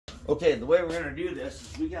Okay, the way we're going to do this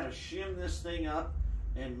is we got to shim this thing up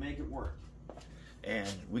and make it work. And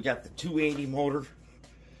we got the 280 motor.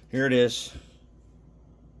 Here it is.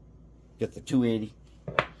 Get the 280.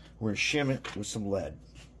 We're going to shim it with some lead.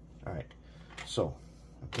 All right, so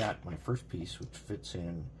I've got my first piece, which fits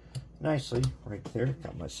in nicely right there.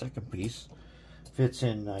 Got my second piece, fits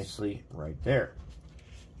in nicely right there.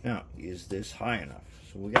 Now, is this high enough?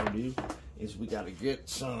 So what we got to do is we got to get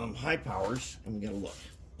some high powers, and we got to look.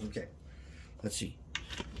 Okay, let's see.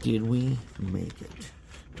 Did we make it?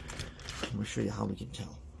 I'm going to show you how we can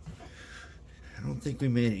tell. I don't think we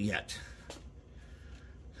made it yet.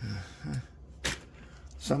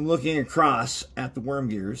 So I'm looking across at the worm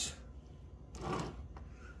gears.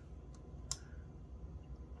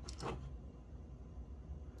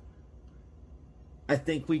 I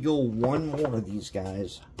think we go one more of these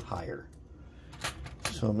guys higher.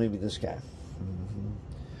 So maybe this guy.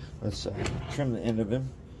 Let's trim the end of him.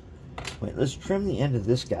 Wait, let's trim the end of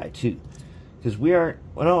this guy too. Because we are,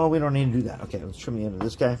 well, no, we don't need to do that. Okay, let's trim the end of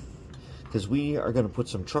this guy. Because we are going to put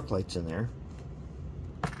some truck lights in there.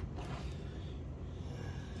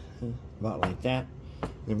 About like that.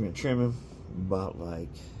 Then we're going to trim him about like.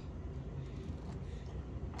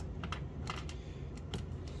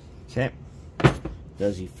 Okay.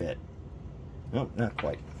 Does he fit? Nope, not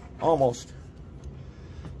quite. Almost.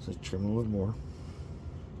 So trim a little more.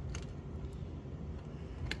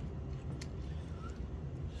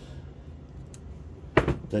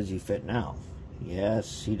 Does he fit now?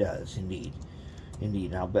 Yes, he does, indeed.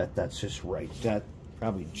 Indeed, I'll bet that's just right. That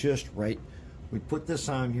probably just right. We put this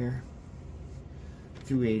on here,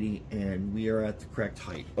 280, and we are at the correct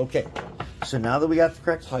height. Okay, so now that we got the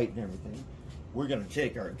correct height and everything, we're going to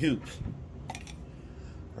take our goop,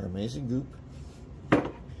 our amazing goop,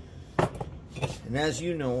 and as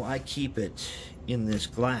you know, I keep it in this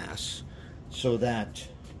glass so that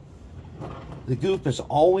the goop is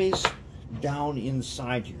always down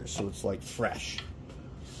inside here, so it's like fresh.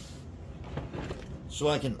 So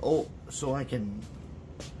I can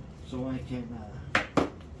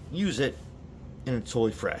use it, and it's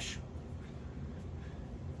totally fresh.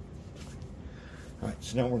 All right,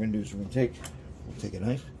 so now what we're gonna do is we'll take a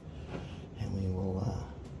knife, and we will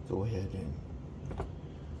go ahead and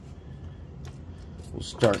we'll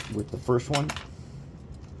start with the first one.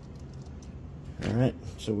 All right,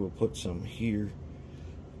 so we'll put some here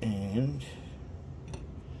and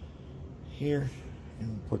here, and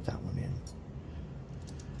we'll put that one in.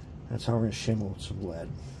 That's how we're going to shim with some lead.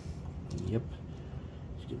 Yep.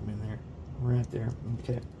 Just get them in there. Right there.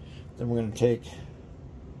 Okay. Then we're going to take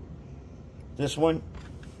this one.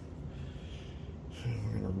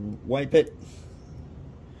 We're going to wipe it.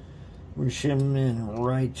 We're shimming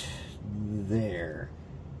right there.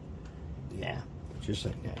 Yeah. Just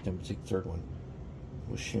like that. Then we take the third one.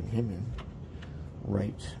 We'll shim him in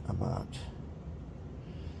right about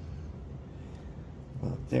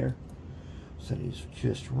there. So he's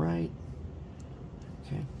just right.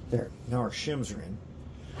 Okay, there. Now our shims are in.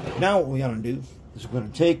 Now what we're gonna do is we're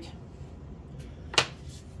gonna take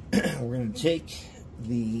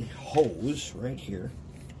the hose right here.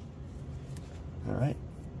 All right.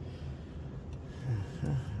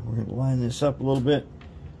 We're gonna line this up a little bit,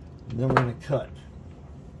 and then we're gonna cut.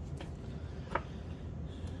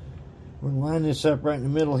 We're gonna line this up right in the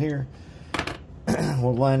middle here.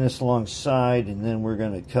 We'll line this alongside, and then we're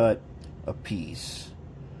gonna cut a piece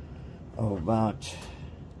of about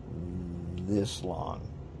this long.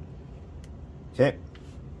 Okay.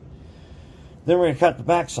 Then we're going to cut the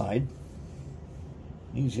back side.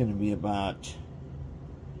 He's going to be about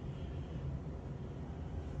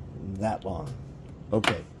that long.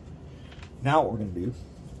 Okay. Now what we're going to do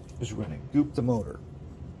is we're going to goop the motor.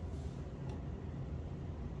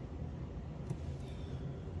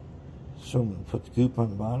 So I'm going to put the goop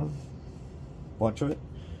on the bottom, bunch of it.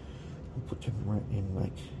 I'll put them right in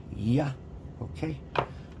like, yeah, okay.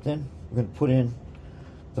 Then we're going to put in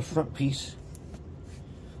the front piece.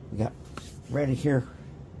 We got ready here.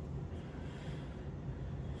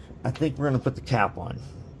 I think we're going to put the cap on.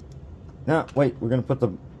 No, wait, we're going to put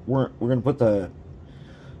the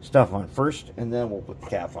stuff on first, and then we'll put the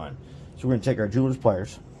cap on. So we're going to take our jeweler's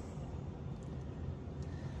pliers,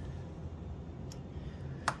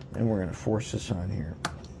 and we're going to force this on here.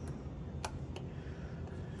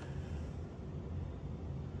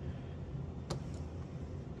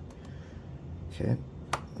 Okay,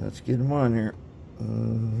 let's get them on here.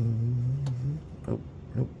 Nope,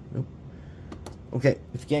 nope, nope. Okay,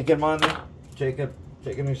 if you can't get them on there, take an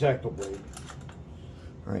X-Acto blade.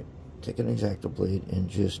 All right, take an X-Acto blade and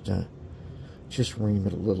just ream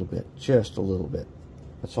it a little bit, just a little bit.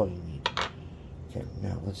 That's all you need. Okay,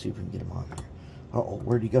 now let's see if we can get him on there. Uh-oh,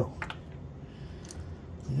 where'd he go?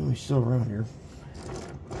 I know he's still around here.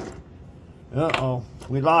 Uh-oh,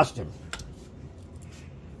 we lost him.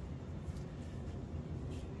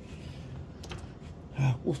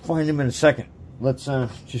 We'll find him in a second. Let's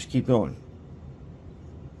just keep going.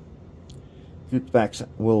 Get the back side.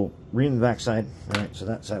 We'll ream the back side. All right, so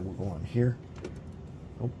that side will go on here.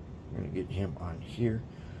 Oh, we're going to get him on here.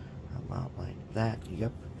 About like that.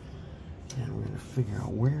 Yep. And we're going to figure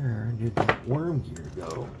out where did that worm gear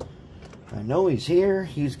go. I know he's here.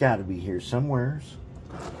 He's got to be here somewhere.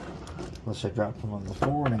 Unless I dropped him on the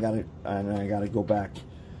floor, and I got to go back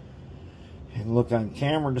and look on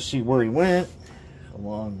camera to see where he went,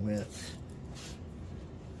 along with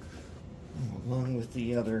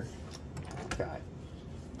the other guy.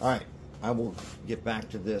 All right, I will get back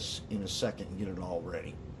to this in a second and get it all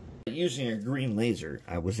ready. Using a green laser,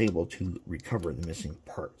 I was able to recover the missing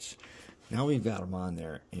parts. Now we've got him on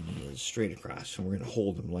there, and he is straight across. And we're going to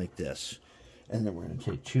hold him like this. And then we're going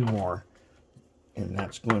to take two more, and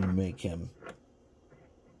that's going to make him,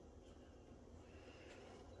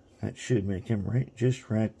 that should make him just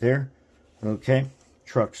right there. Okay,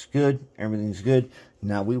 truck's good, everything's good.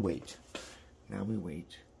 Now we wait. Now we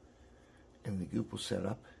wait, and the goop will set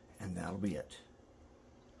up, and that'll be it.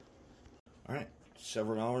 All right,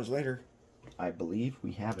 several hours later, I believe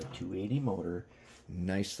we have a 280 motor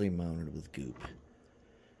nicely mounted with goop.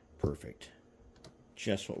 Perfect.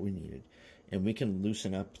 Just what we needed. And we can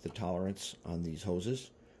loosen up the tolerance on these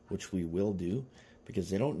hoses, which we will do, because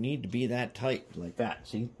they don't need to be that tight like that.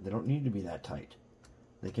 See, they don't need to be that tight.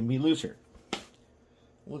 They can be looser.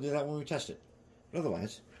 We'll do that when we test it. But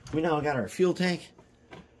otherwise, we now got our fuel tank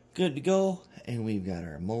good to go, and we've got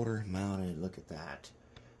our motor mounted. Look at that.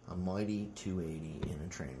 A mighty 280 in a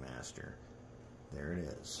TrainMaster. There it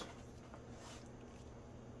is.